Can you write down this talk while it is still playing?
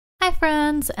Hi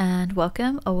friends, and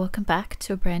welcome back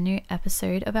to a brand new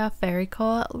episode of our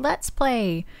Fairycore Let's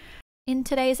Play. In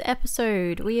today's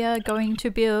episode we are going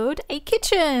to build a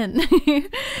kitchen.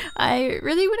 I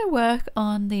really want to work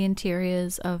on the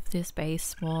interiors of this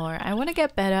base more. I want to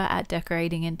get better at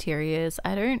decorating interiors.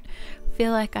 I don't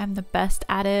feel like I'm the best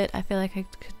at it. I feel like I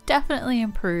could definitely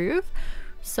improve.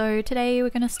 So today we're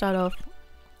going to start off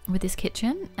with this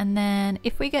kitchen, and then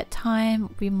if we get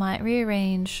time we might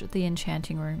rearrange the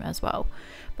enchanting room as well,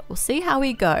 but we'll see how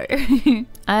we go.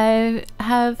 I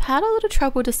have had a little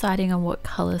trouble deciding on what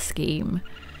color scheme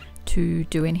to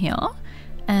do in here,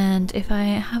 and if I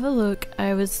have a look,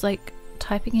 I was like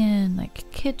typing in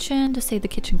like kitchen to see the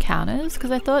kitchen counters because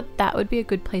I thought that would be a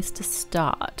good place to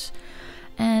start,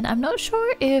 and I'm not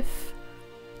sure if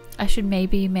I should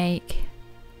maybe make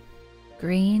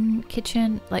green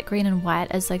kitchen, like green and white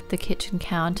as like the kitchen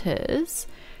counters,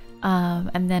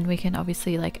 and then we can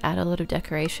obviously like add a lot of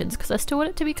decorations because I still want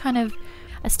it to be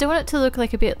I still want it to look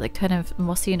like a bit like kind of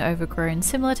mossy and overgrown,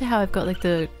 similar to how I've got like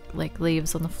the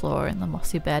leaves on the floor and the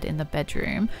mossy bed in the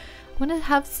bedroom. I want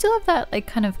to still have that like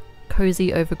kind of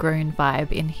cozy overgrown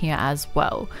vibe in here as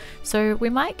well, so we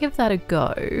might give that a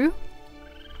go.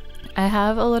 I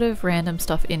have a lot of random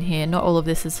stuff in here. Not all of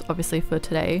this is obviously for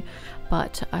today,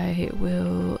 but I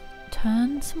will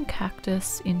turn some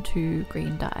cactus into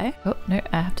green dye. Oh no,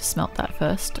 I have to smelt that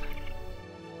first.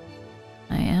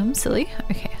 I am silly.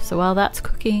 Okay, so while that's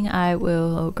cooking I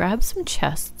will grab some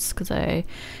chests because I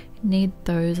need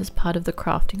those as part of the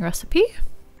crafting recipe.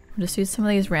 I'll just use some of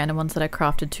these random ones that I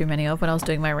crafted too many of when I was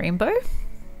doing my rainbow.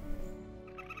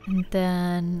 And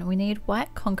then we need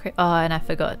white concrete. Oh, and I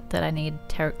forgot that I need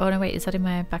oh no wait, is that in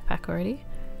my backpack already?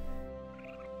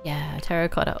 Yeah,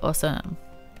 terracotta, awesome.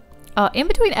 Oh, in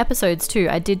between episodes too,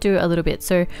 I did do a little bit.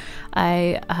 So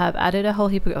I have added a whole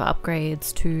heap of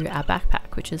upgrades to our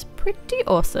backpack, which is pretty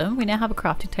awesome. We now have a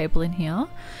crafting table in here,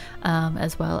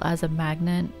 as well as a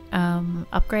magnet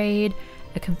upgrade,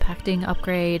 a compacting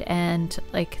upgrade, and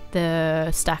like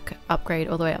the stack upgrade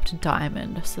all the way up to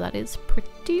diamond. So that is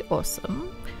pretty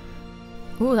awesome.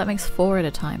 Ooh, that makes 4 at a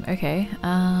time. Okay.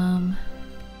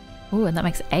 Ooh, and that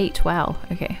makes 8. Wow.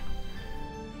 Okay.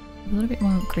 A little bit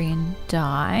more green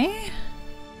dye.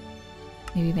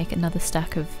 Maybe make another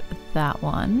stack of that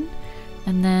one.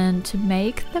 And then to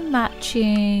make the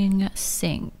matching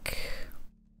sink.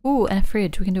 Ooh, and a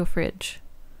fridge. We can do a fridge.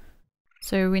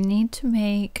 So we need to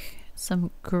make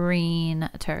some green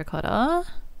terracotta.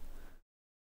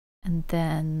 And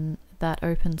then that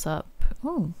opens up.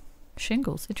 Ooh,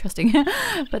 shingles. Interesting.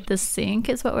 But the sink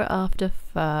is what we're after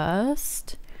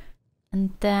first.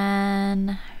 And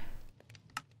then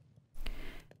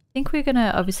I think we're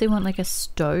gonna obviously want like a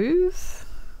stove.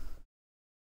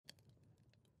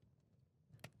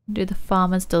 Do the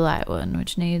Farmer's Delight one,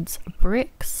 which needs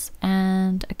bricks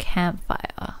and a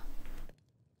campfire.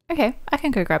 Okay, I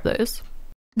can go grab those.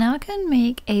 Now I can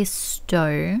make a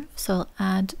stove, so I'll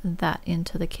add that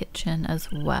into the kitchen as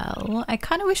well. I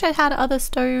kind of wish I had other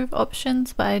stove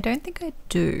options, but I don't think I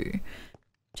do,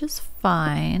 which is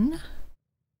fine.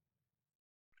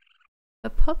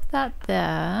 I'll pop that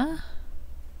there.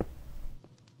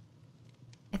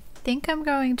 I think I'm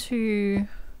going to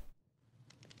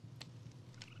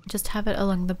just have it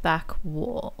along the back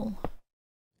wall.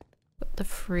 Put the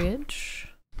fridge.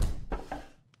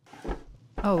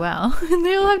 Oh wow,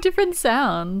 they all have different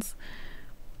sounds.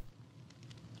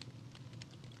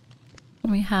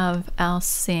 We have our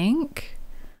sink.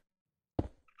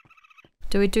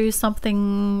 Do we do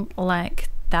something like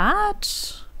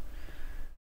that?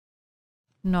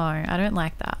 No, I don't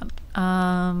like that.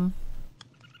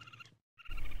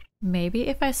 Maybe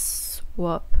if I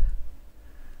swap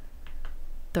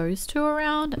those two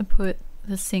around and put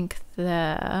the sink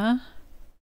there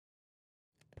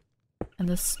and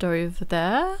the stove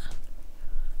there.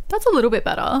 That's a little bit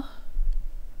better.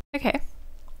 Okay,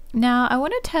 now I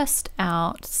want to test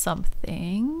out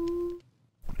something.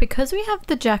 Because we have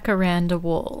the jacaranda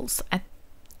walls, I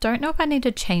don't know if I need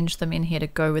to change them in here to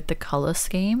go with the color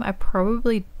scheme. I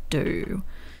probably do.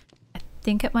 I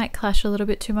think it might clash a little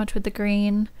bit too much with the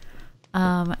green.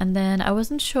 And then I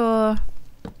wasn't sure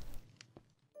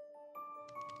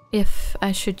if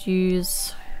I should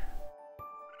use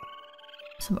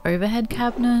some overhead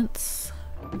cabinets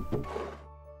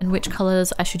and which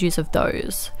colors I should use of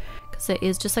those, because there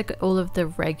is just like all of the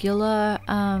regular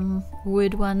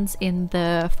wood ones in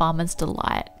the Farmer's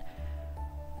Delight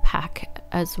pack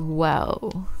as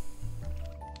well.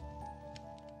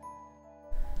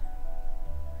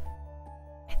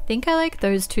 I think I like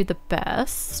those two the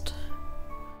best.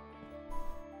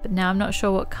 But now I'm not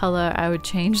sure what color I would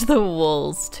change the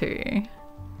walls to.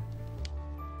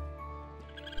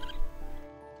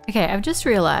 Okay, I've just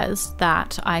realized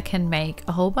that I can make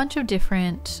a whole bunch of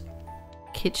different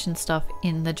kitchen stuff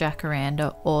in the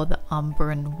jacaranda or the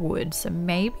umbran wood. So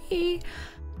maybe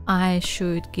I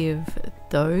should give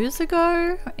those a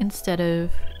go instead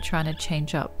of trying to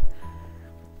change up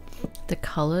the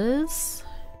colors.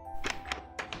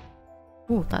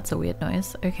 Oh, that's a weird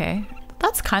noise. Okay,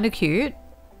 that's kind of cute.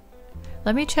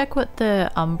 Let me check what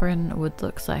the umbran wood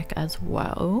looks like as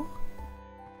well.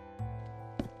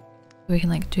 We can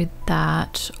like do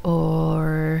that,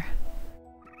 or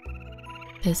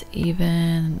there's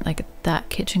even like that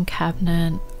kitchen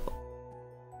cabinet.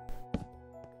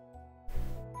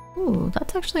 Ooh,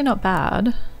 that's actually not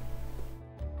bad.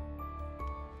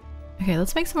 Okay,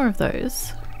 let's make some more of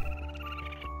those.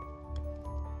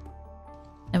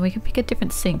 And we can pick a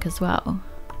different sink as well.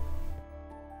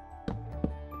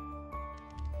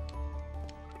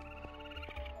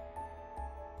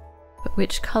 But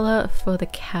which color for the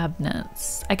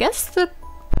cabinets? I guess the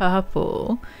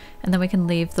purple, and then we can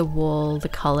leave the wall the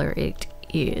color it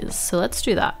is. So let's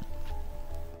do that.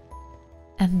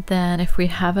 And then if we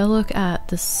have a look at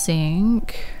the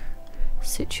sink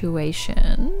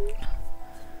situation,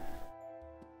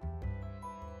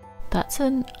 that's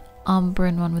an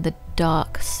umbran one with a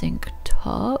dark sink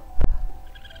top.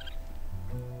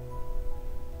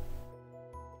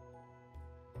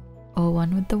 Or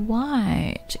one with the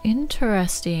white.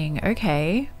 Interesting.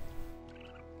 Okay.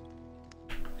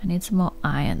 I need some more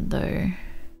iron though.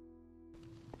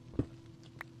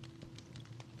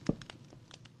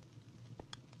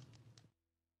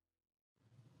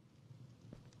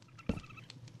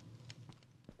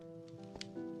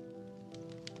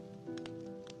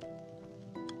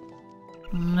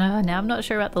 Now I'm not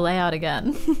sure about the layout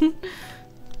again.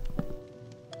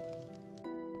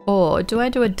 Or do I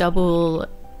do a double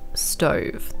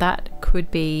stove? That could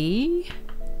be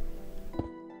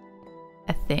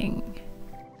a thing.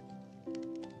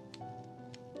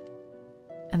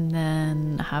 And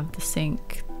then have the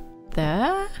sink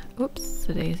there. Oops,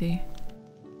 a daisy.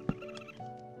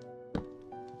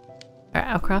 Alright,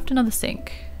 I'll craft another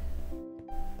sink.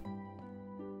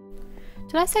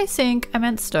 Did I say sink? I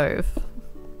meant stove.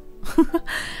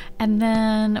 And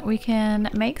then we can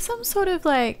make some sort of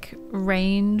like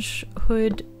range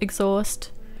hood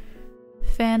exhaust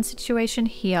fan situation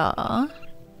here. But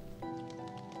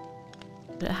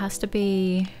it has to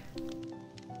be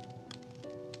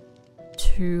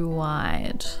too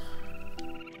wide.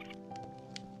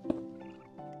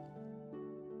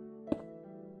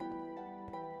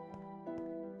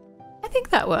 I think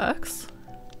that works.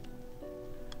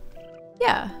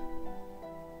 Yeah.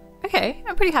 Okay,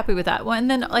 I'm pretty happy with that one. And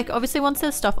then like obviously once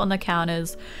there's stuff on the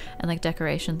counters and like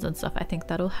decorations and stuff, I think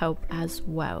that'll help as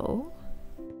well.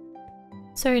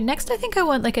 So next I think I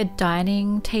want like a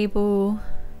dining table,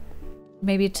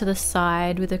 maybe to the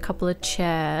side with a couple of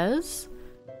chairs.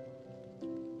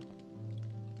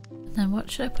 And then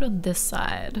what should I put on this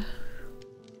side?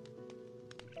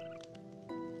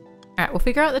 Alright, we'll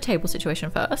figure out the table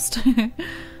situation first.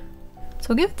 So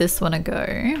we'll give this one a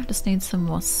go. Just need some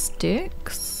more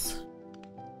sticks.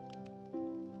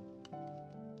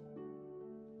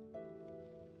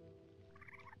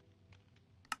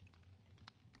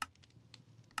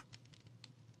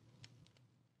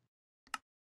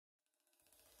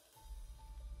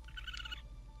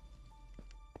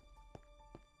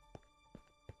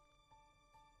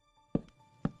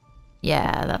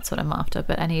 Yeah, that's what I'm after,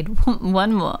 but I need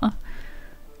one more.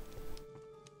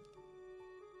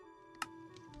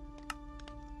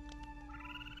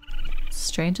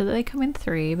 Strange that they come in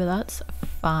 3, but that's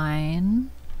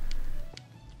fine.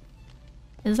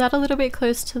 Is that a little bit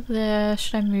close to there?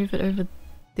 Should I move it over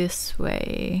this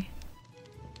way?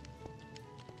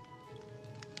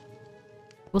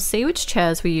 We'll see which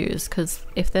chairs we use, because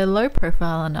if they're low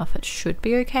profile enough, it should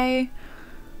be okay.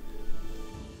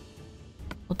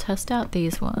 We'll test out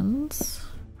these ones.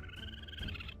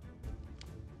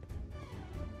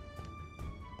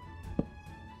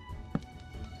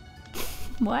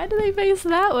 Why do they face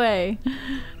that way?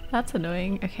 That's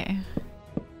annoying. Okay.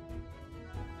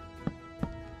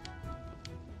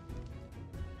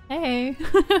 Hey.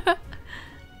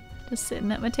 Just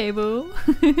sitting at my table.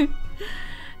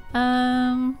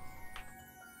 I'll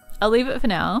leave it for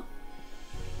now.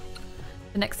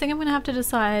 The next thing I'm gonna have to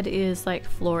decide is like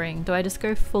flooring. Do I just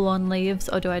go full on leaves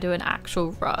or do I do an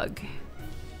actual rug?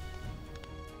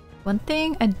 One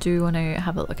thing I do want to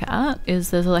have a look at is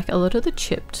there's like a lot of the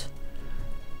chipped,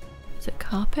 is it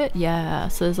carpet? Yeah,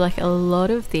 so there's like a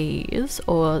lot of these,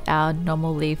 or our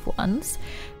normal leaf ones.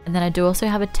 And then I do also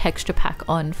have a texture pack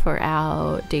on for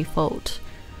our default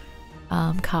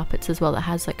carpets as well that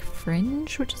has like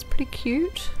fringe, which is pretty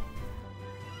cute.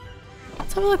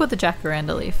 Let's have a look what the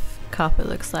jacaranda leaf carpet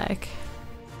looks like.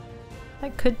 I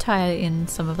could tie in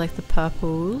some of like the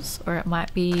purples, or it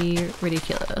might be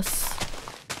ridiculous.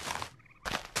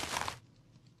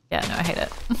 Yeah, no, I hate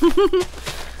it.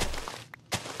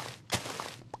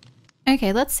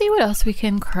 Okay, let's see what else we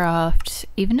can craft,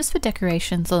 even just for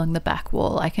decorations along the back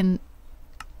wall. I can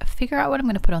figure out what I'm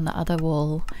going to put on the other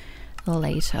wall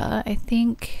later. I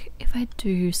think if I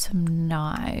do some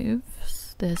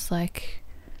knives, there's like...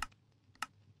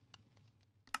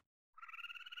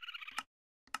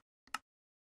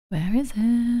 Where is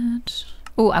it?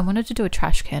 Oh, I wanted to do a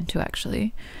trash can too,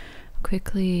 actually.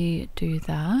 Quickly do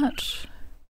that.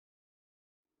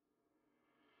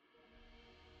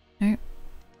 Nope.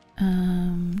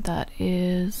 That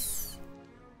is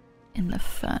in the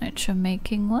furniture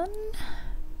making one.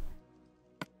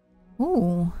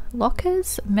 Ooh,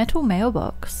 lockers, metal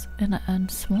mailbox,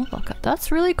 and small locker. That's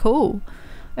really cool.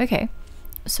 Okay,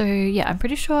 so yeah, I'm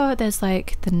pretty sure there's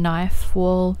like the knife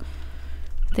wall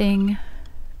thing.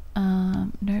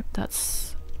 Nope,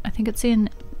 that's, I think it's in,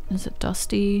 is it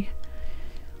Dusty?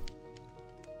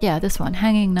 Yeah, this one,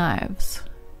 hanging knives.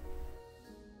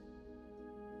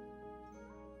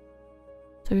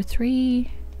 So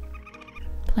 3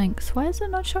 planks. Why is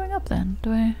it not showing up then?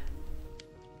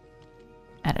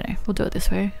 I don't know, we'll do it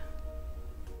this way.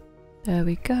 There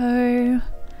we go.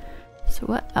 So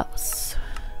what else?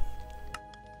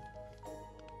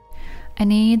 I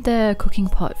need the cooking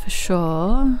pot for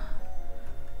sure.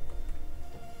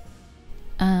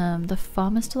 The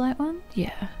Farmer's Delight one?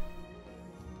 Yeah.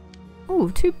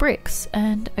 Ooh, 2 bricks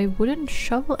and a wooden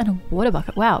shovel and a water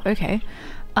bucket. Wow, okay.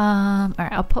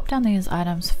 Alright, I'll pop down these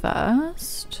items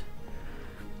first.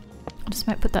 I just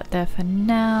might put that there for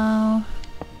now.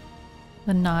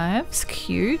 The knives,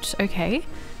 cute, okay.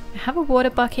 I have a water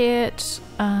bucket.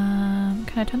 Can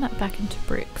I turn that back into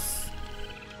bricks?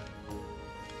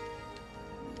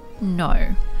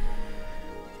 No.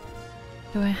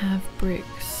 Do I have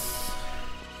bricks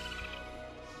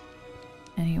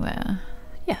anywhere?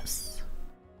 Yes.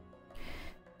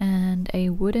 And a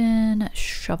wooden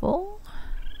shovel.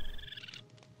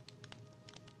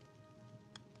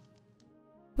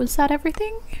 Was that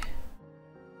everything?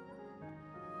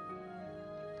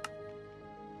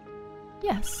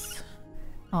 Yes.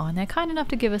 Oh, and they're kind enough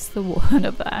to give us the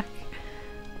water back.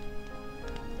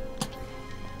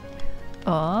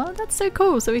 Oh, that's so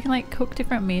cool. So we can like cook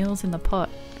different meals in the pot.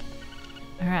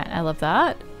 Alright, I love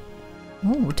that.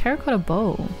 Ooh, terracotta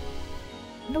bowl.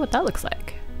 I wonder what that looks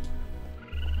like.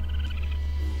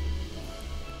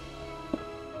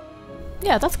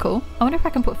 Yeah, that's cool. I wonder if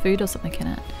I can put food or something in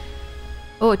it.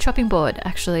 Oh, a chopping board,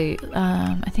 actually.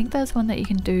 I think there's one that you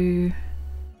can do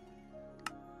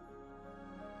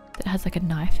that has like a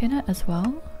knife in it as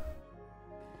well.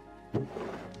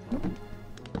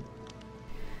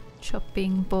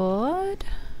 Chopping board.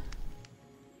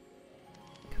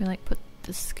 Can we like put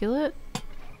the skillet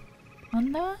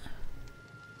on there?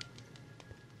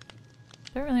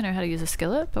 Don't really know how to use a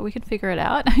skillet, but we can figure it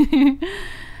out.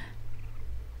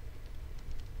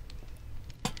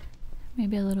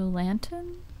 Maybe a little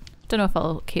lantern? Don't know if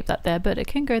I'll keep that there, but it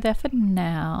can go there for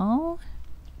now.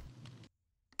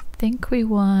 I think we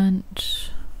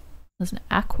want... There's an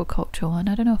aquaculture one.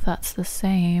 I don't know if that's the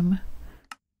same.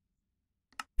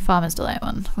 Farmer's Delight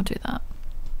one. We'll do that.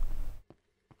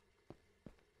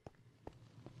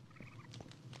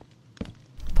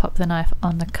 Pop the knife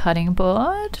on the cutting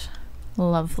board.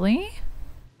 Lovely.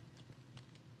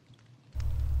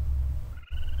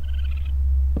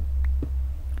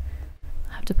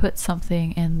 I have to put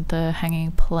something in the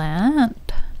hanging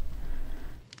plant.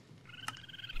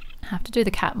 I have to do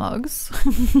the cat mugs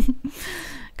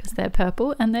because they're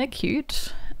purple and they're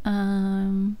cute.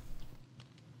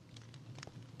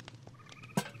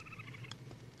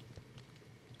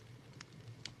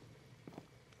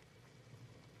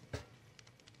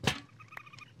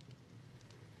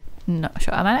 Not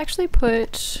sure. I might actually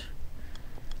put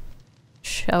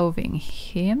shelving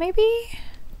here, maybe?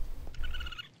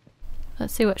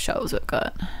 Let's see what shelves we've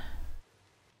got. I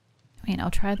mean,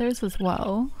 I'll try those as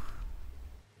well.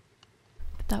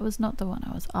 But that was not the one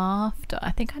I was after.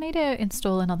 I think I need to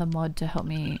install another mod to help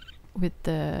me with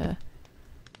the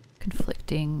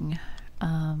conflicting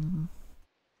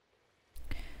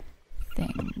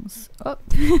things. Oh,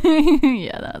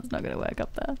 yeah, that's not gonna work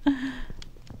up there.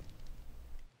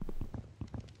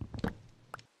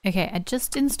 Okay, I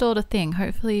just installed a thing.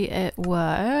 Hopefully it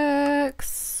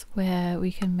works where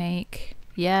we can make,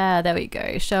 yeah, there we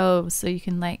go, shelves, so you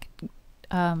can like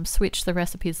switch the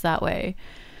recipes that way.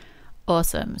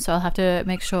 Awesome. So I'll have to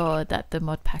make sure that the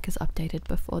mod pack is updated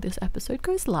before this episode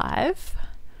goes live.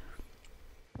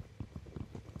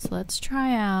 So let's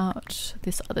try out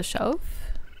this other shelf.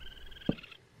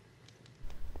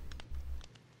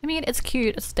 I mean, it's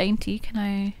cute, it's dainty. Can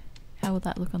I... How will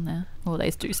that look on there? Oh, they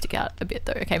do stick out a bit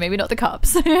though. Okay, maybe not the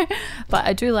cups. But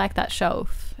I do like that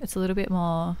shelf. It's a little bit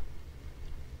more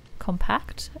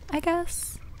compact, I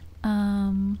guess.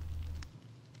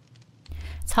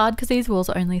 It's hard because these walls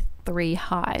are only 3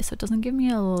 high, so it doesn't give me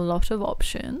a lot of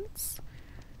options.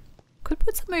 Could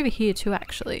put some over here too,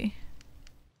 actually.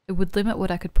 It would limit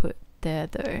what I could put there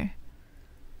though.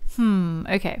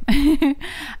 Okay.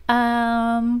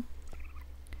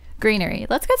 Greenery.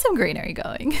 Let's get some greenery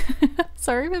going.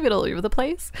 Sorry, I'm a bit all over the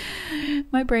place.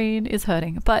 My brain is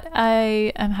hurting, but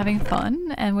I am having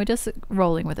fun and we're just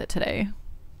rolling with it today.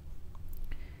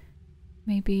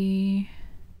 Maybe...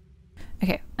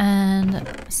 Okay,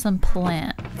 and some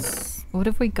plants. What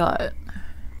have we got?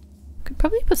 Could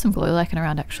probably put some glow lichen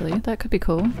around actually. That could be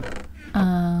cool.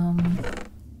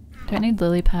 Don't need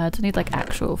lily pads. I need like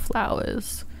actual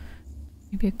flowers.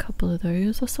 Maybe a couple of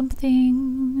those or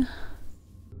something.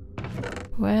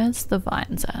 Where's the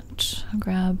vines at? I'll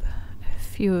grab a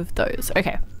few of those.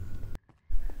 Okay.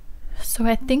 So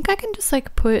I think I can just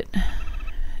like put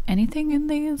anything in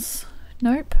these.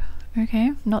 Nope.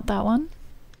 Okay, not that one.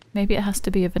 Maybe it has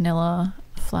to be a vanilla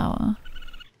flower.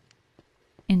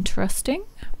 Interesting.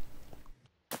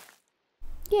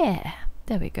 Yeah,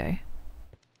 there we go.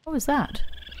 What was that?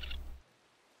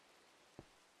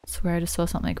 I swear I just saw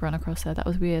something run across there. That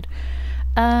was weird.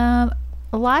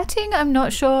 Lighting, I'm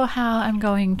not sure how I'm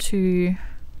going to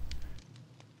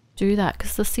do that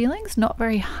because the ceiling's not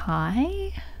very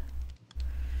high.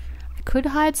 I could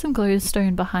hide some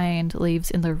glowstone behind leaves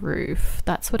in the roof.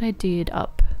 That's what I did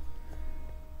up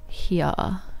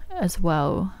here as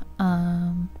well.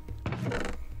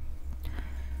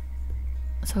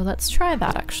 So let's try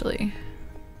that actually.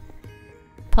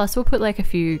 Plus we'll put like a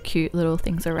few cute little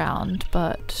things around,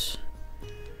 but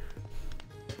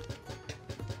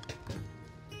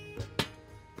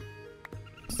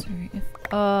so if...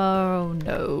 Oh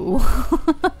no.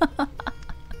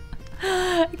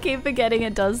 I keep forgetting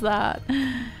it does that.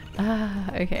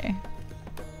 Okay.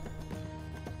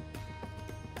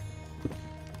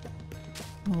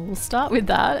 Well, we'll start with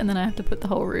that and then I have to put the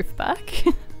whole roof back.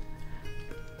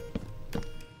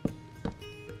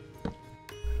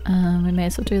 We may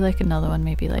as well do like another one,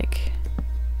 maybe like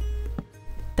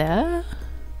there.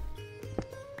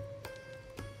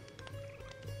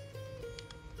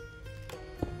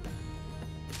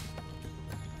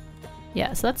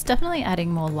 Yeah, so that's definitely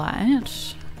adding more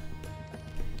light.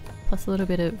 Plus a little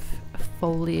bit of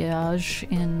foliage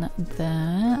in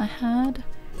there I had.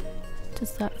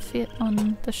 Does that fit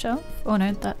on the shelf? Oh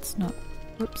no, that's not.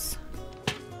 Whoops.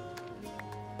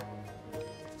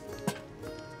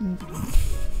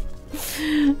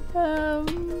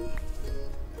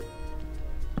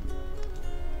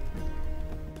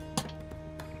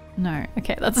 No,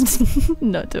 okay, that's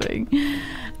not doing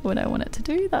what I want it to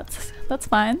do. That's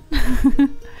fine.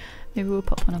 Maybe we'll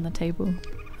pop one on the table.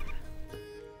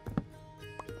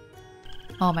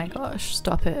 Oh my gosh,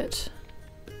 stop it.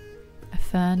 A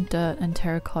fern, dirt, and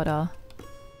terracotta.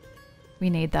 We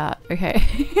need that. Okay.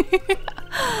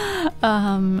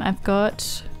 I've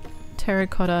got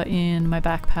terracotta in my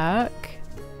backpack.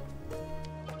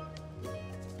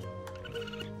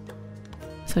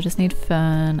 So I just need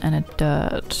fern and a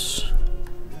dirt.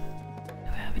 Do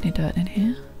I have any dirt in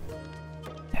here?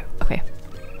 No, okay.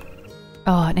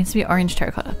 Oh, it needs to be orange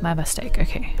terracotta. My mistake,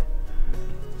 okay.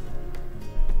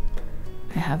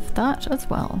 I have that as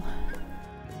well.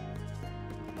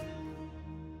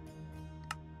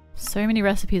 So many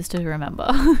recipes to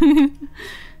remember.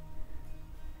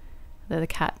 The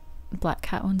black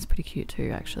cat one's pretty cute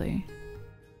too, actually.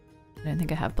 I don't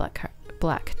think I have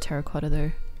black terracotta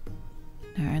though.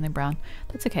 No, only brown.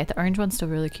 That's okay, the orange one's still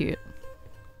really cute.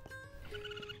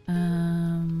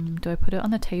 Do I put it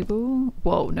on the table?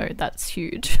 Whoa, no, that's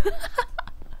huge.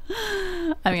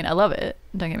 I mean, I love it,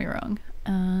 don't get me wrong.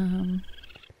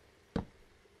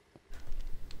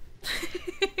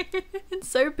 It's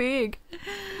so big.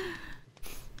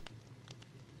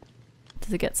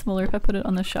 Does it get smaller if I put it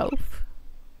on the shelf?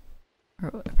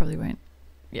 Or it probably won't.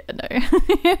 Yeah, no.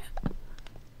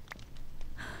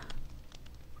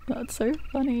 That's so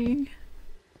funny.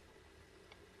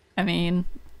 I mean,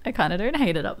 I kind of don't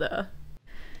hate it up there.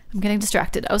 I'm getting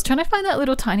distracted. I was trying to find that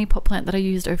little tiny pot plant that I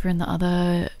used over in the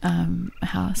other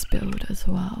house build as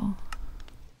well.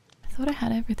 I thought I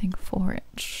had everything for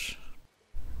it.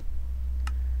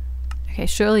 Okay,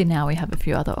 surely now we have a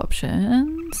few other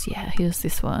options. Yeah, here's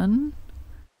this one.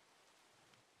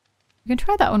 We can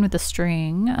try that one with the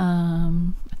string.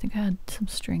 I think I had some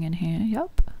string in here.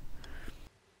 Yup.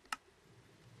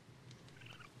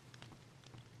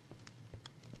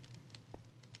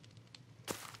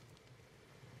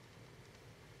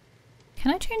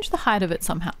 Can I change the height of it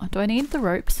somehow? Do I need the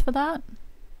ropes for that?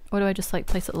 Or do I just like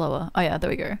place it lower? Oh yeah,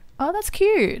 there we go. Oh, that's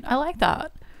cute. I like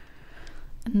that.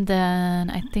 And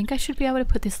then I think I should be able to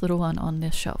put this little one on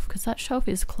this shelf because that shelf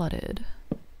is cluttered.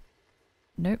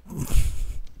 Nope.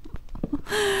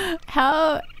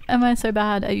 How am I so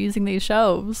bad at using these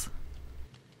shelves?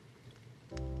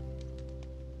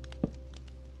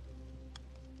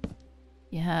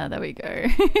 Yeah, there we go.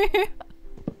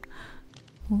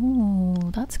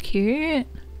 Ooh, that's cute.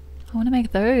 I want to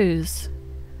make those.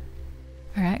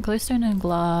 Alright, glowstone and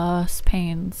glass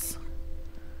panes.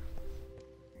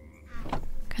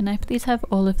 Can I please have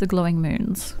all of the glowing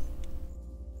moons?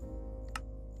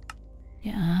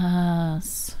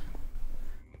 Yes.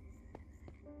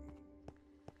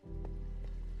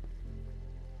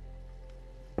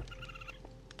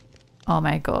 Oh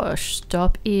my gosh,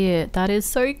 stop it. That is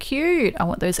so cute. I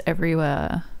want those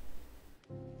everywhere.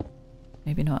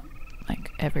 Maybe not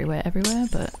like everywhere,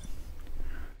 but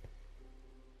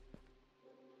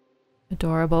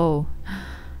adorable.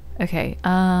 Okay,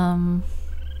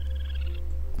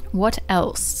 what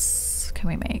else can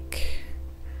we make?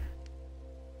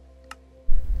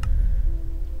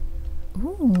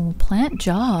 Ooh, plant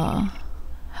jar.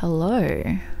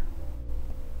 Hello.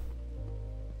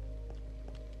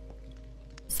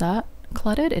 Is that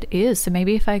cluttered? It is. So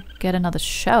maybe if I get another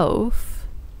shelf,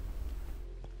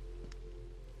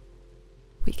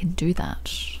 we can do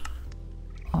that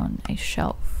on a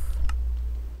shelf.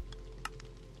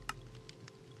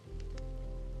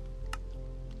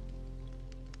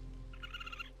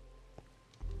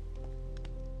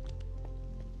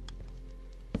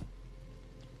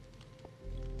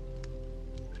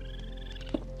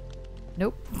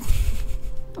 Nope.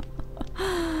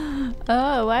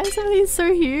 Oh, why are some of these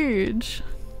so huge?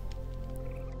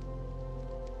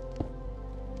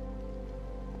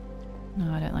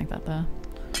 No, I don't like that though.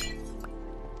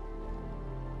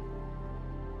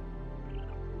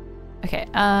 Okay,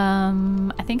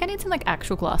 I think I need some like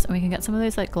actual glass and we can get some of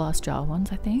those like glass jar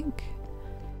ones, I think.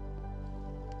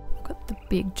 I've got the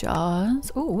big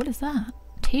jars. Oh, what is that?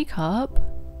 Teacup?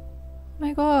 Oh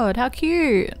my god, how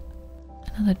cute!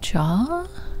 Another jar?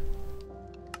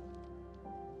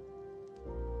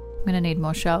 I'm gonna need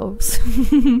more shelves.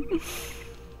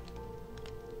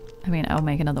 I mean, I'll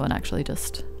make another one actually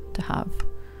just to have.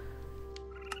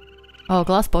 Oh,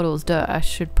 glass bottles, duh. I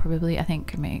should probably, I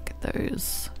think, make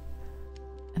those.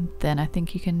 And then I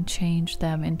think you can change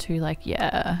them into like,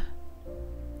 yeah.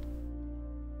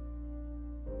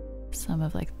 Some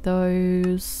of like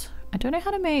those. I don't know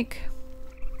how to make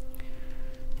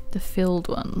the filled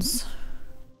ones.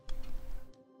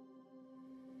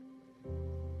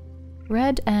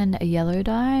 Red and a yellow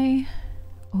dye,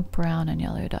 or brown and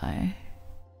yellow dye.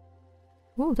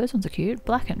 Ooh, those ones are cute.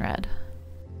 Black and red.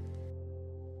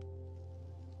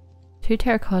 2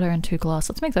 terracotta and 2 glass.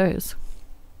 Let's make those.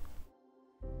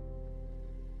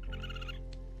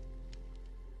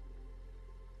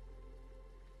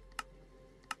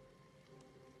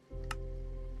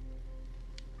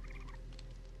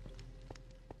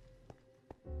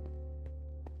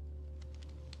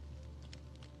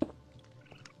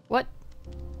 What?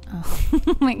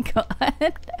 Oh my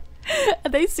god. Are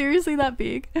they seriously that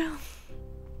big?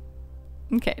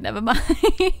 Okay, never mind.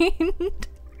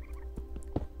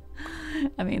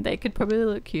 I mean, they could probably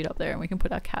look cute up there and we can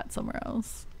put our cat somewhere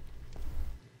else.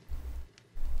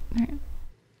 Alright.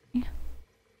 Yeah.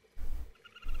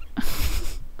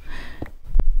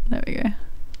 There we go. I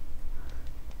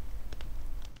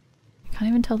can't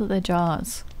even tell that they're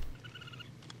jars.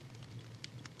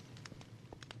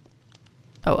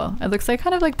 Oh well, it looks like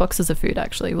kind of like boxes of food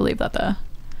actually. We'll leave that there.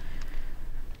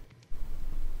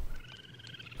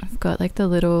 I've got like the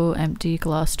little empty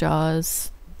glass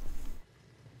jars.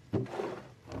 I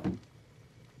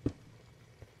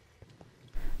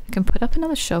can put up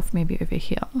another shelf maybe over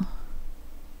here.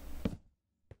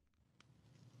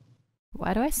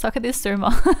 Why do I suck at this so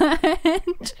much?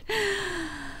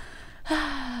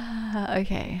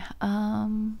 Okay,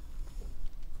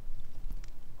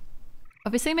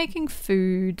 obviously making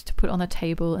food to put on the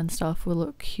table and stuff will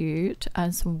look cute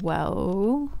as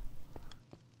well.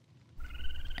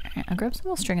 Alright, I'll grab some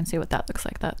more string and see what that looks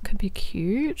like. That could be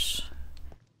cute.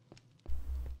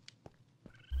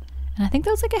 And I think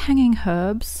there was like a hanging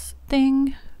herbs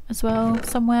thing as well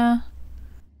somewhere.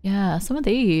 Yeah, some of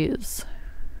these.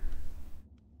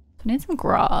 I need some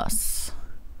grass.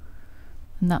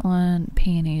 And that one,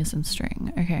 peonies and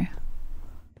string. Okay.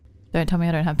 Don't tell me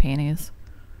I don't have peonies.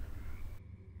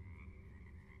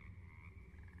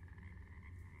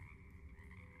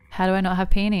 How do I not have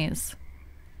peonies?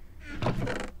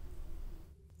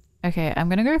 Okay, I'm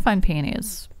gonna go find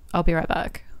peonies. I'll be right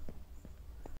back.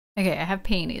 Okay, I have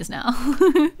peonies now.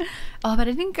 Oh, but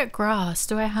I didn't get grass.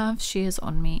 Do I have shears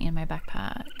on me in my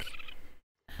backpack?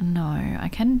 No, I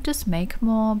can just make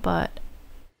more, but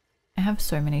I have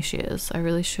so many shears. I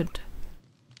really should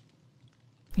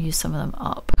use some of them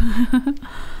up.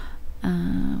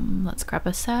 Let's grab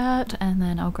a set and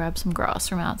then I'll grab some grass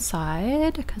from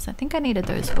outside because I think I needed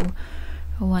those for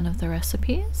one of the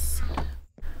recipes.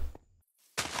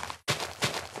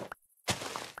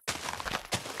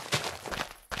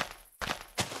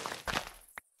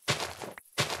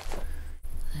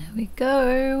 There we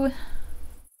go.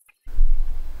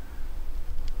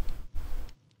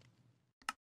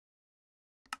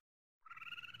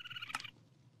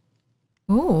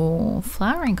 Ooh,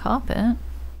 flowering carpet.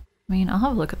 I mean, I'll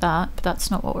have a look at that, but that's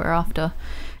not what we're after.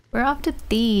 We're after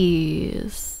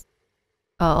these.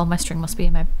 Oh, my string must be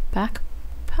in my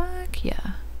backpack?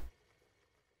 Yeah.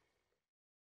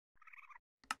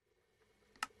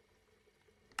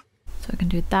 So we can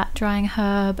do that drying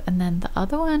herb, and then the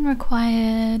other one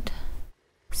required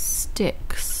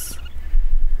sticks.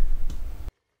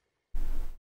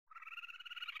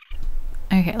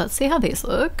 Okay, let's see how these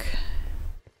look.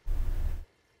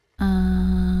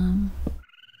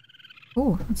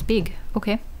 Oh, that's big.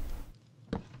 Okay.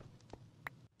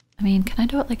 I mean, can I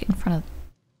do it like in front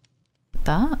of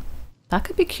that? That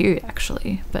could be cute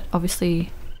actually, but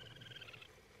obviously...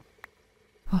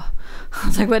 Oh, I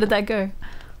was like, where did that go?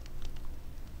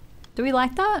 Do we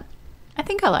like that? I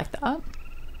think I like that. What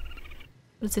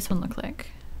does this one look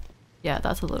like? Yeah,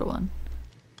 that's a little one.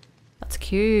 That's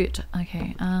cute.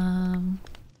 Okay,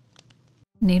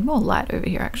 need more light over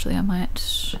here actually. I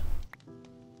might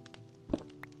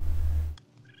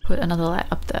put another light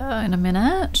up there in a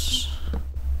minute.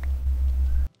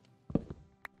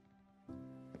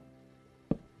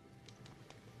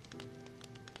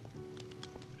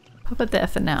 Pop it there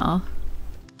for now.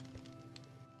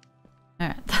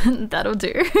 Alright, that'll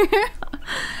do.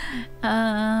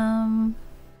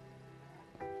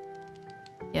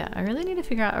 Yeah, I really need to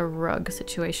figure out a rug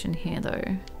situation here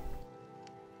though.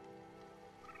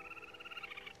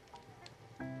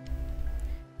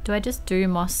 Do I just do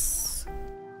moss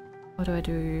or do I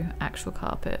do actual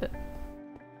carpet?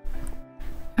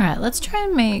 Alright, let's try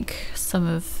and make some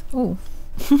of... Oh,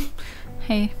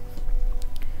 hey.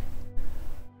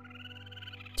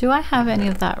 Do I have any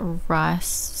of that rice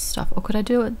stuff or could I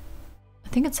do it? I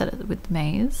think it said it with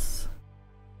maize.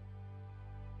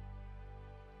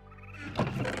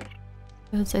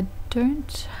 Because I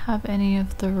don't have any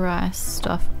of the rice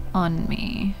stuff on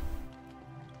me.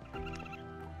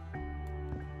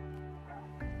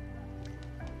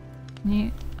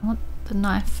 I want the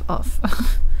knife off.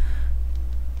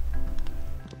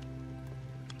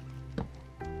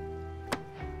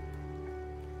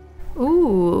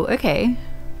 Ooh, okay.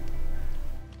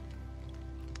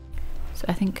 So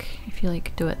I think if you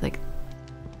like do it like...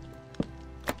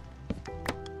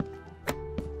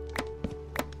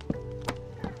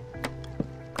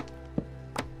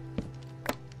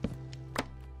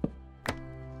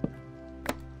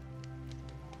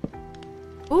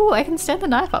 Ooh, I can stand the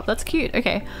knife up. That's cute.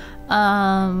 Okay.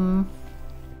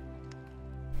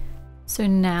 So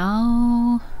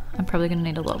now I'm probably gonna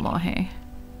need a lot more, hey?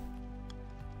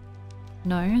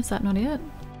 No, is that not it?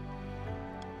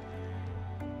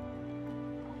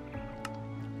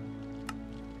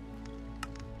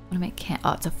 I'm gonna make camp.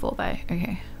 Oh, it's a 4x.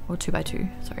 Okay. Or 2x2,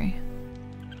 sorry.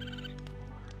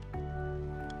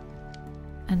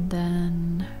 And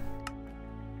then...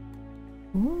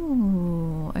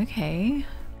 Ooh, okay.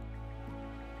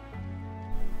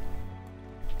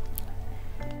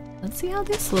 Let's see how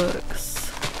this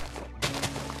looks.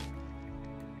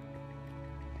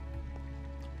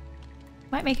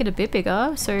 Might make it a bit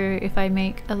bigger, so if I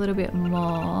make a little bit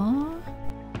more...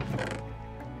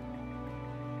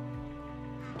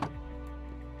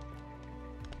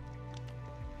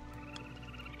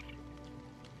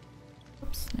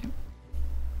 Oops, no.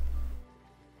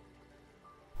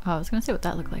 Oh, I was gonna see what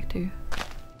that looked like too.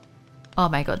 Oh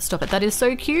my god, stop it. That is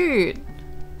so cute!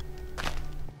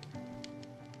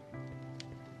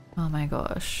 Oh my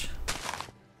gosh.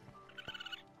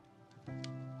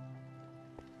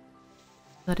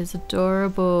 That is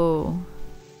adorable.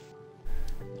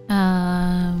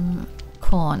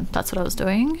 Corn. That's what I was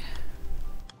doing.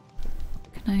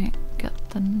 Can I get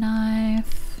the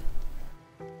knife?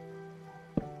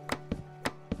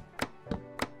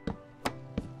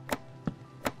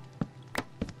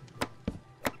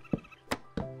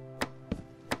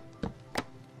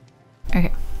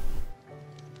 Okay.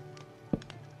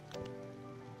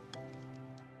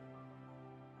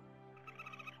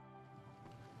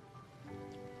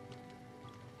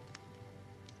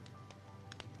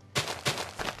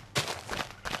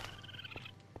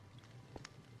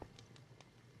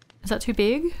 that too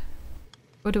big?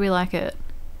 Or do we like it?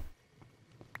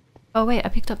 Oh wait, I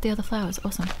picked up the other flowers.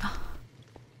 Awesome.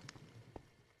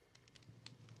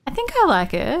 I think I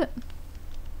like it.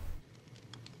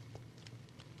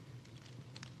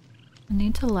 I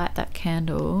need to light that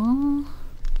candle.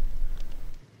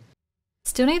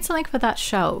 Still need something for that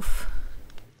shelf.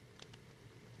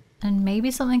 And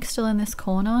maybe something still in this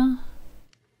corner.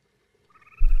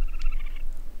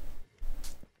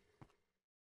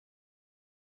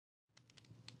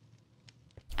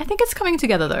 I think it's coming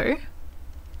together though. I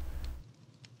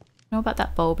don't know about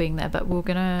that bowl being there, but we're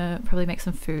gonna probably make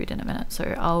some food in a minute.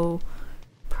 So I'll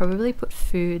probably put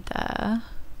food there.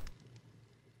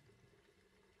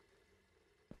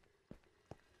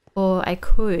 Or I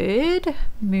could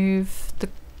move the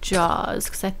jars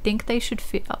because I think they should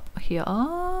fit up here.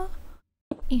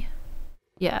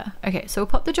 Yeah, okay, so we'll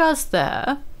pop the jars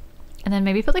there and then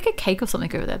maybe put like a cake or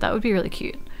something over there. That would be really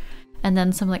cute. And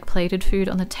then some like plated food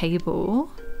on the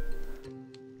table.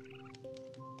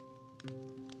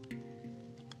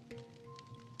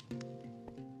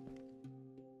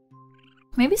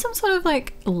 Maybe some sort of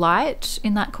like light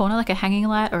in that corner, like a hanging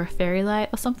light or a fairy light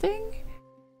or something.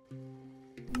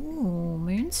 Ooh,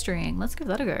 moon string. Let's give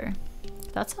that a go.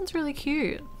 That sounds really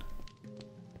cute.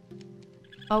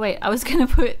 Oh wait, I was gonna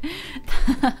put...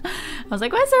 I was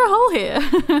like, why is there a hole here?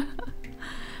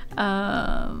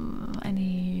 I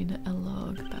need a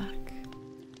log back.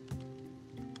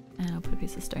 And I'll put a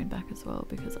piece of stone back as well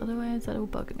because otherwise that'll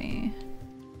bug me.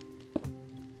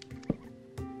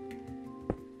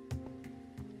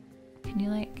 Can you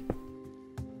like...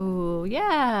 Ooh,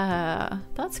 yeah,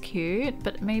 that's cute,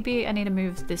 but maybe I need to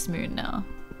move this moon now.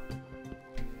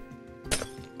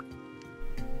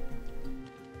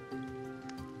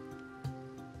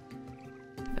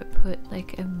 But put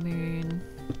like a moon.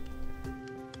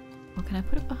 Or can I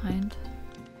put it behind?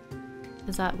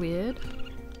 Is that weird?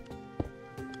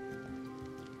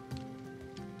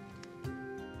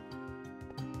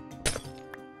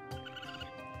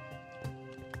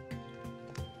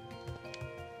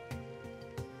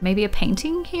 Maybe a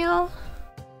painting here?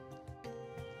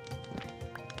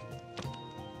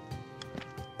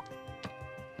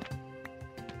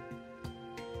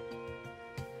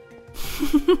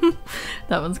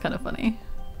 That one's kind of funny.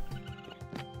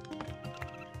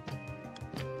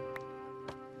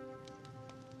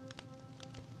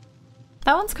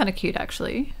 That one's kind of cute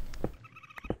actually.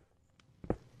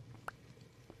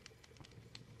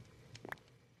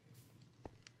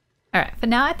 Alright, for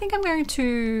now I think I'm going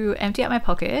to empty out my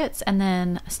pockets and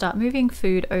then start moving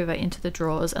food over into the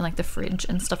drawers and like the fridge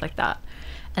and stuff like that.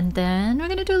 And then we're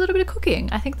going to do a little bit of cooking.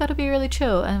 I think that'll be really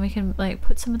chill and we can like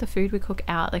put some of the food we cook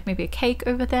out, like maybe a cake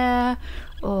over there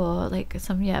or like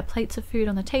some, yeah, plates of food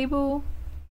on the table.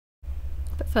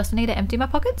 But first I need to empty my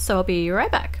pockets, so I'll be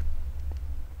right back.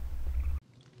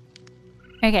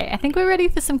 Okay, I think we're ready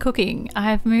for some cooking.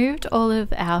 I've moved all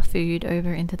of our food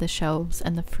over into the shelves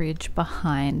and the fridge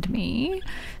behind me.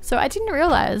 So I didn't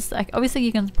realize, like obviously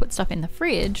you can put stuff in the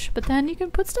fridge, but then you can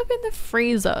put stuff in the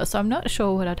freezer. So I'm not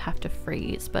sure what I'd have to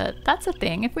freeze, but that's a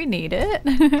thing if we need it.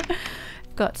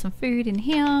 Got some food in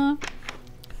here,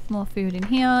 more food in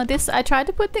here. This, I tried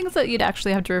to put things that you'd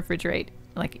actually have to refrigerate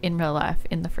like in real life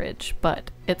in the fridge,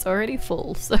 but it's already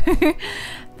full, so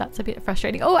that's a bit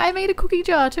frustrating. Oh, I made a cookie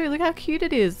jar too. Look how cute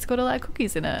it is. It's got all our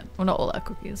cookies in it. Well, not all our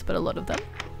cookies, but a lot of them.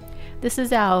 This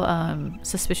is our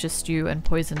suspicious stew and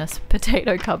poisonous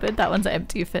potato cupboard. That one's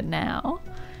empty for now,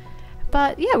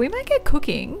 but yeah, we might get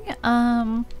cooking.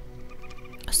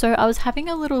 So I was having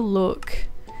a little look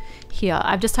here.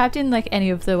 I've just typed in like any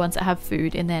of the ones that have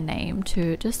food in their name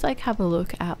to just like have a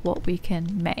look at what we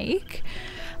can make.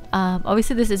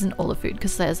 Obviously this isn't all the food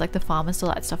because there's like the farmer's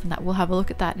delight stuff and that. We'll have a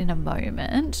look at that in a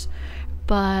moment,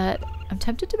 but I'm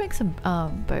tempted to make some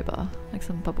boba, like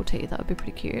some bubble tea. That would be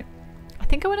pretty cute. I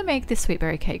think I want to make this sweet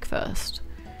berry cake first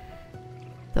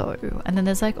though, and then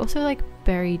there's like also like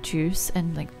berry juice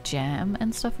and like jam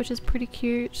and stuff, which is pretty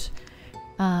cute.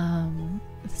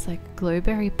 It's like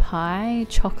glowberry pie,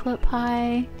 chocolate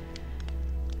pie,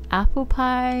 apple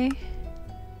pie.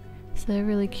 So they're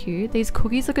really cute. These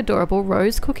cookies look adorable.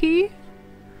 Rose cookie,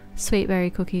 sweet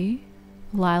berry cookie,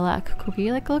 lilac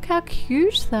cookie. Like look how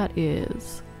cute that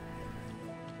is.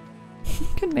 You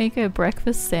can make a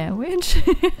breakfast sandwich.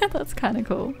 That's kind of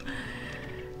cool.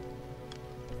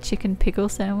 Chicken pickle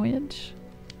sandwich.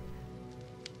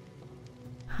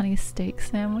 Honey steak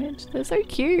sandwich. They're so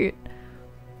cute.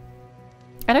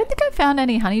 I don't think I've found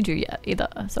any honeydew yet either,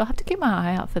 so I'll have to keep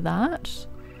my eye out for that.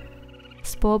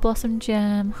 Spore blossom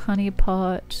jam, honey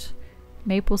pot,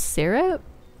 maple syrup.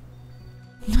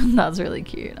 That's really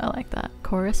cute. I like that.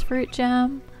 Chorus fruit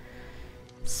jam.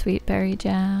 Sweet berry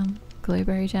jam,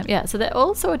 blueberry jam. Yeah, so they're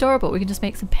all so adorable. We can just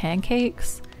make some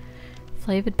pancakes,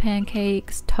 flavored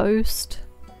pancakes, toast.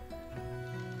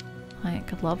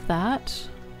 Like, love that.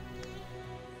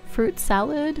 Fruit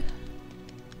salad,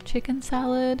 chicken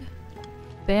salad,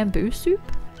 bamboo soup,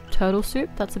 turtle soup.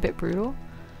 That's a bit brutal.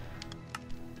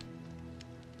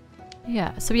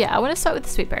 Yeah, so yeah, I want to start with the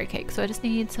sweet berry cake. So I just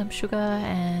need some sugar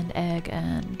and egg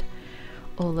and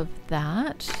all of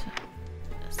that.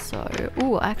 So,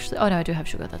 oh, actually, oh no, I do have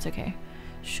sugar. That's okay.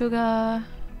 Sugar,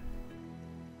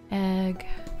 egg,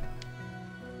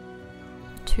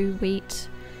 2 wheat,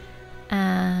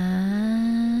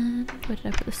 and where did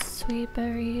I put the sweet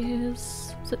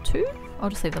berries? Is it 2? I'll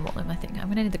just leave them all in my thing. I'm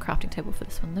gonna need the crafting table for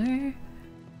this one though.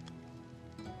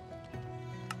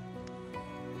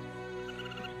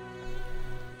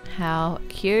 How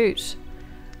cute.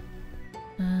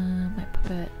 Might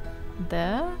put it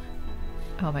there.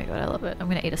 Oh my god, I love it. I'm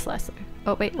gonna eat a slice though.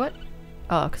 Oh wait, what?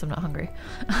 Oh, because I'm not hungry.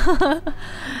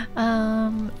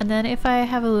 And then if I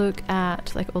have a look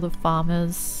at like all the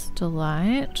Farmer's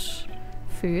Delight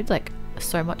food, like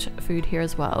so much food here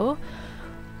as well.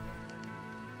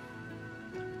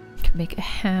 Can make a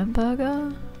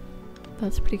hamburger.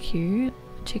 That's pretty cute.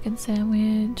 Chicken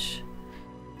sandwich.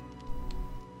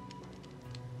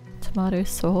 Tomato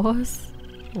sauce.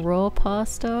 Raw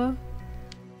pasta.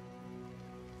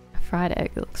 Fried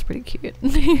egg, that looks pretty cute.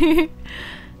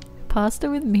 Pasta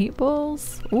with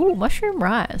meatballs. Ooh, mushroom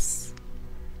rice.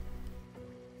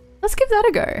 Let's give that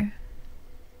a go.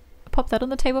 Pop that on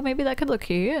the table, maybe that could look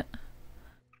cute.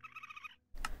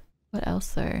 What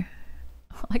else though?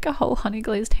 Like a whole honey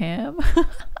glazed ham.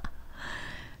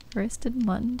 Roasted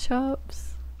mutton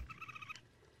chops.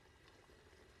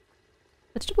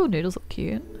 Vegetable noodles look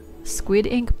cute. Squid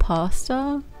ink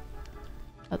pasta.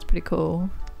 That's pretty cool.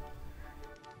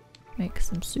 Make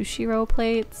some sushi roll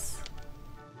plates.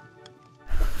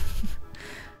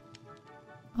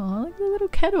 Oh, look at the little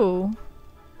kettle.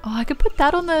 Oh, I could put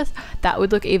that on this. That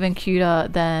would look even cuter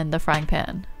than the frying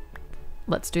pan.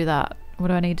 Let's do that. What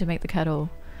do I need to make the kettle?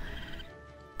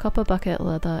 Copper bucket,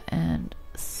 leather, and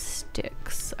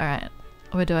sticks. Alright,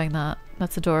 we're doing that.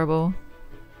 That's adorable.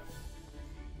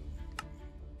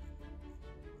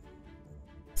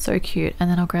 So cute.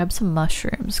 And then I'll grab some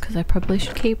mushrooms because I probably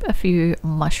should keep a few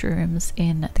mushrooms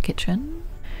in the kitchen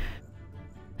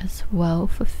as well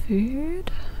for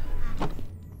food.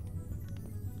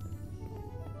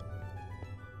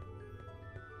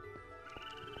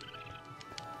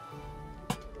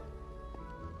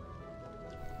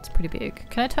 It's pretty big.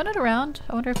 Can I turn it around?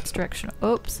 I wonder if it's directional.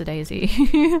 Oops, a daisy.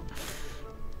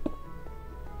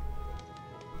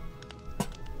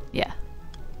 Yeah,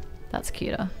 that's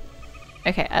cuter.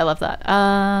 Okay, I love that.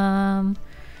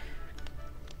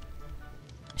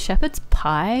 Shepherd's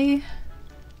pie?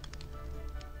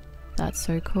 That's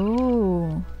so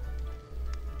cool.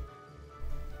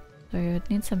 So I'd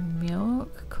need some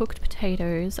milk, cooked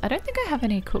potatoes. I don't think I have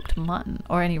any cooked mutton,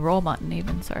 or any raw mutton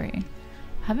even, sorry.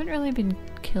 I haven't really been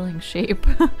killing sheep.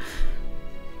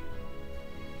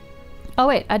 Oh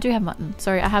wait, I do have mutton.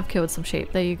 Sorry, I have killed some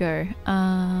sheep. There you go.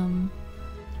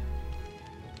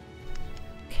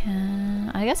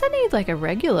 I guess I need like a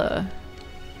regular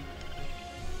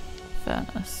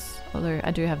furnace, although I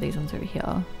do have these ones over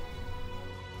here.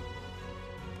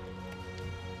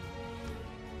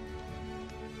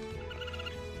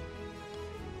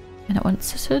 And it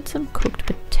wanted some cooked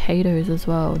potatoes as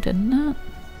well, didn't it?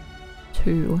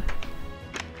 2.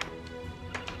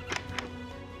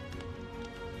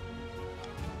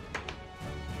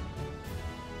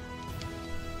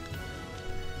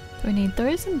 So we need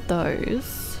those and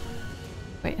those.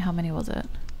 Wait, how many was it?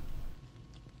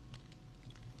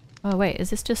 Oh wait,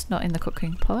 is this just not in the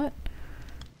cooking pot?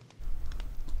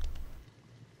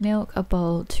 Milk, a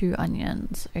bowl, 2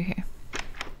 onions. Okay.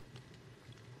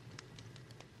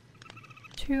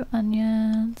 2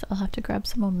 onions. I'll have to grab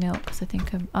some more milk because I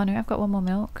think I'm... Oh no, I've got 1 more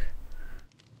milk.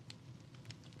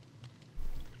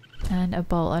 And a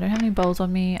bowl. I don't have any bowls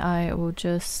on me. I will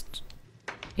just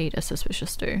eat a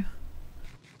suspicious stew.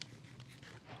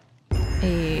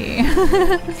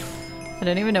 I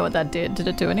don't even know what that did. Did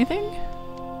it do anything?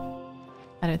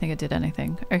 I don't think it did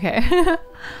anything. Okay. It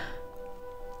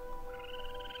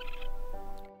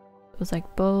was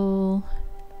like bowl,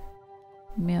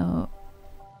 milk.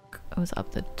 It was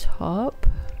up the top.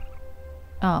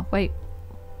 Oh, wait.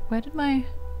 Where did my...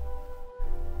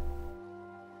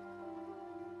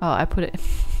 Oh, I put it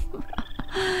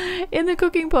in the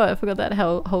cooking pot. I forgot that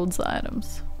holds the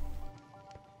items.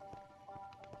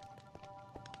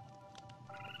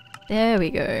 There we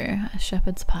go. A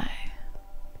shepherd's pie.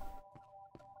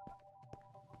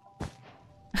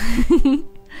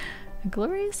 A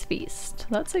glorious feast.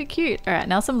 That's so cute. Alright,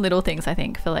 now some little things I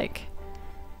think for like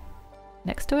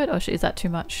next to it, or is that too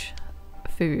much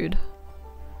food?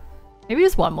 Maybe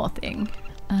just one more thing.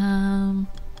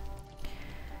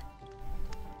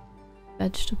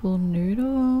 Vegetable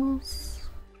noodles.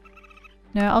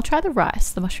 No, I'll try the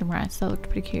rice, the mushroom rice. That looked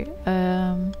pretty cute.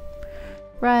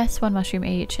 Rice, one mushroom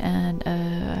each, and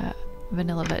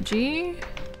vanilla veggie.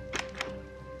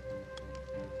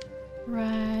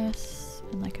 Rice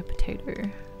and like a potato.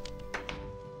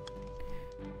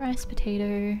 Rice,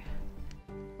 potato,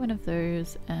 one of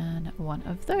those, and one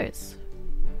of those.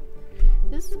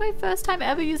 This is my first time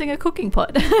ever using a cooking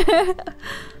pot.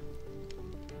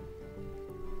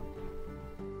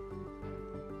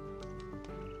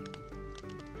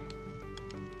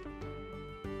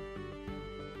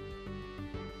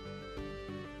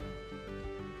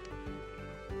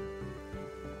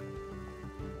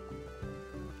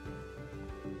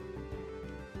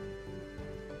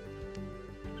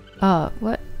 Oh,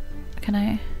 what? Can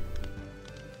I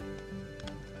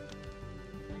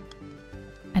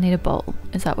need a bowl.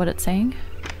 Is that what it's saying?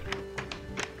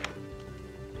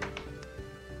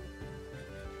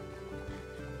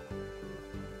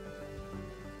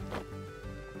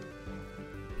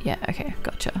 Yeah, okay,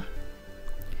 gotcha.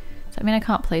 Does that mean I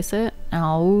can't place it?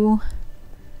 Ow.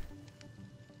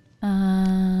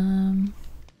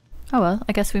 Oh well,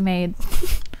 I guess we made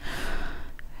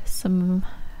some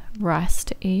rice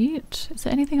to eat. Is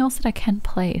there anything else that I can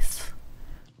place?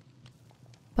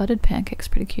 Buttered pancakes,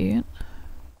 pretty cute.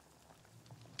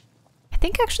 I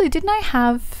think actually, didn't I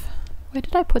have... Where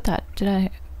did I put that? Did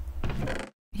I...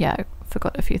 Yeah, I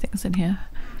forgot a few things in here.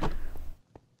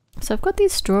 So I've got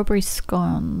these strawberry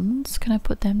scones. Can I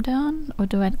put them down? Or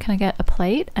can I get a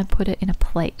plate and put it in a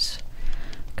plate?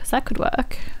 Because that could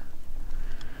work.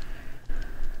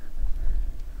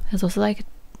 There's also like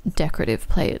decorative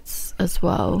plates as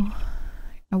well.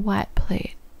 A white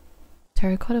plate.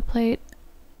 Terracotta plate.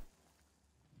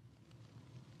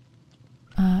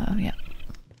 Yeah.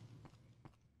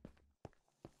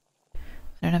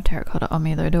 I don't have terracotta on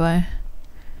me though, do I?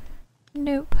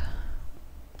 Nope.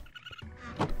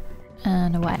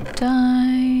 And a white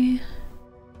dye.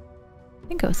 I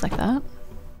think it was like that.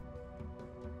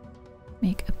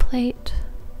 Make a plate.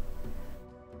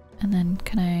 And then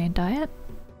can I dye it?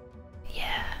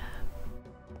 Yeah.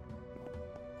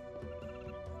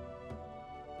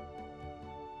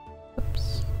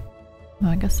 Oops. Oh,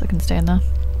 I guess I can stay in there.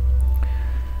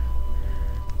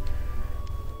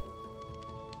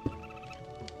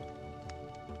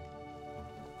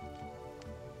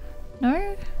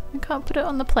 No? I can't put it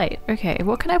on the plate. Okay,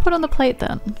 what can I put on the plate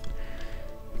then?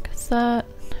 Because that...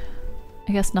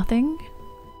 I guess nothing?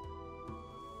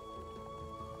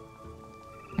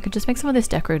 I could just make some of this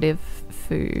decorative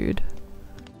food.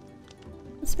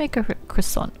 Let's make a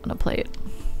croissant on a plate.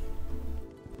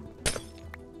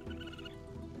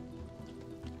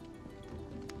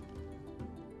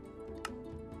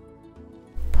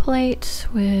 Plate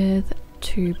with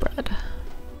 2 bread.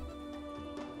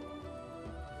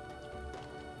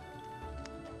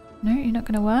 No, you're not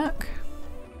gonna work?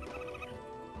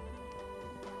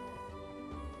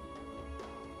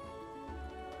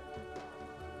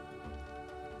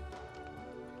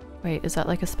 Wait, is that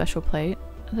like a special plate?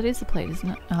 That is a plate, isn't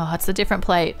it? Oh, it's a different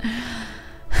plate.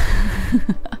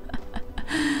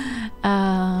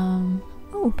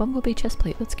 Oh, bumblebee chest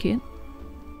plate, that's cute.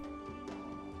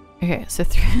 Okay, so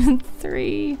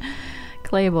 3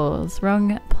 clay balls.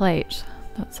 Wrong plate.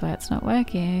 That's why it's not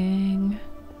working.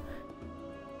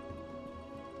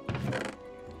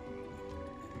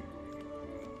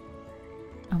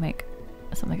 I'll make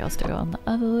something else to go on the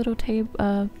other little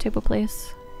table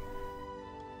place.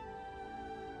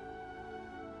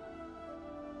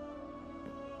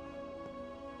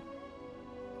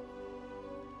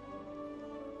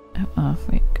 Oh,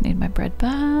 wait, I need my bread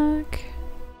back.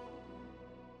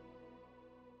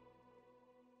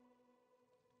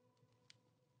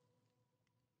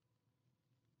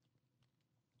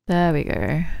 There we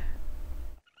go.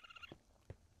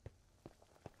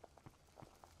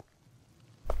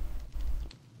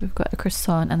 We've got a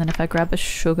croissant, and then if I grab a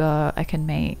sugar, I can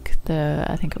make the,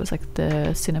 I think it was like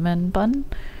the cinnamon bun.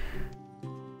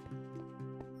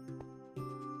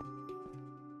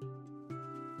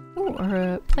 Oh, or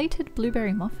a plated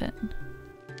blueberry muffin.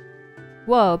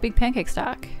 Whoa, big pancake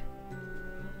stack.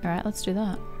 Alright, let's do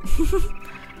that.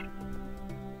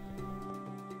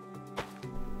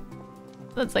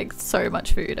 That's like so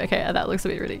much food. Okay, that looks a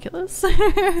bit ridiculous.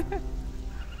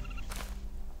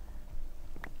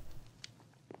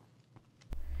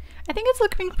 I think it's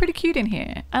looking pretty cute in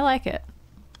here. I like it.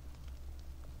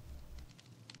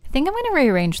 I think I'm going to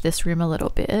rearrange this room a little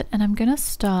bit, and I'm going to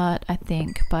start, I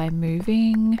think, by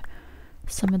moving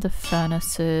some of the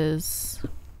furnaces.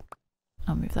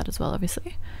 I'll move that as well,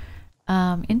 obviously.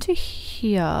 Into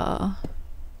here.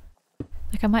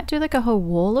 Like I might do like a whole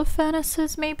wall of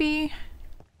furnaces maybe.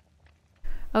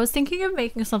 I was thinking of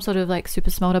making some sort of like super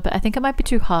smelter, but I think it might be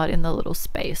too hard in the little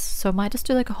space. So I might just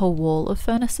do like a whole wall of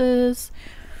furnaces.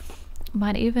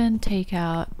 Might even take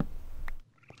out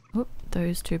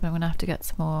those two, but I'm gonna have to get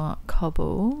some more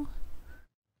cobble.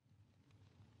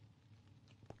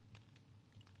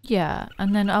 Yeah,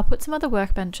 and then I'll put some other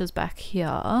workbenches back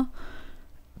here,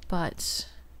 but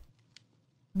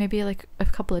maybe like a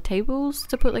couple of tables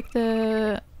to put like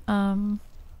the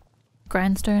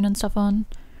grindstone and stuff on.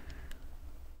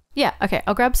 Yeah, okay,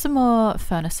 I'll grab some more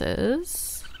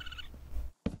furnaces.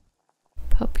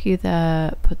 Pop you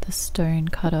there, put the stone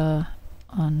cutter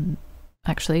on.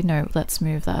 Actually, no, let's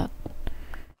move that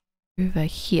over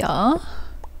here.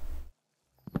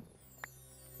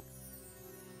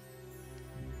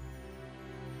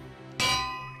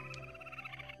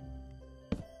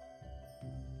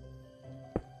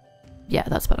 Yeah,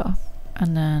 that's better.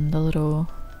 And then the little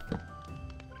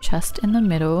chest in the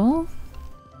middle.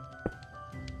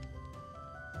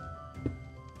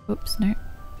 Oops, no.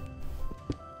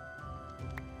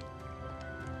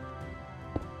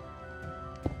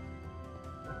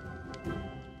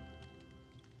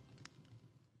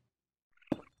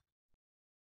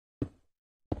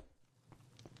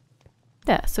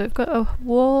 There, so we've got a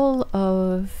wall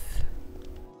of...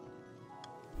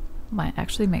 Might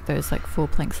actually make those like 4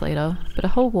 planks later, but a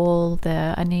whole wall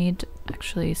there. I need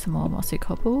actually some more mossy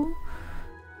cobble.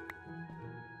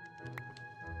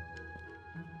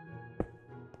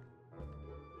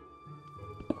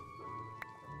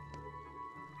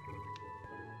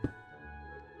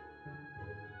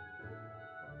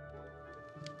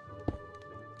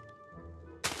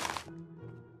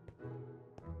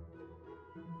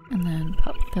 And then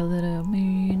pop the little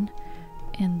moon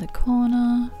in the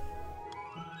corner.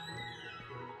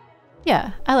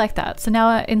 Yeah, I like that. So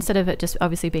now instead of it just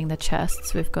obviously being the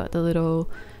chests, we've got the little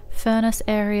furnace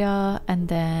area, and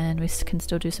then we can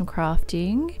still do some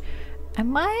crafting. I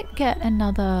might get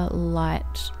another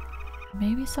light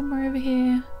maybe somewhere over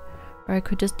here, or I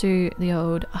could just do the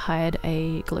old hide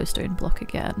a glowstone block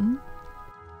again.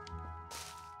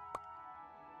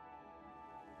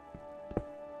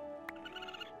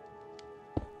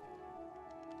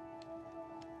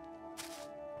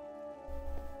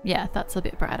 Yeah, that's a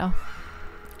bit brighter.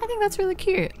 I think that's really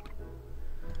cute.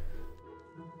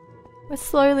 We're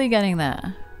slowly getting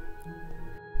there.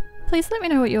 Please let me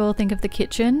know what you all think of the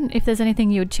kitchen, if there's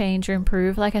anything you would change or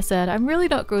improve. Like I said, I'm really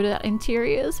not good at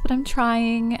interiors, but I'm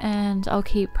trying and I'll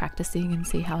keep practicing and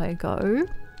see how I go.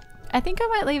 I think I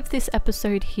might leave this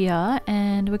episode here,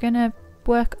 and we're gonna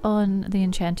work on the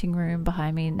enchanting room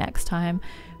behind me next time.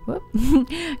 Whoop.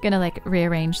 Gonna like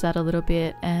rearrange that a little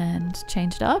bit and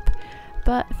change it up.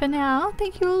 But for now,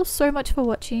 thank you all so much for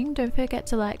watching. Don't forget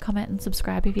to like, comment and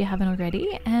subscribe if you haven't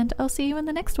already, and I'll see you in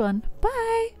the next one.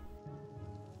 Bye!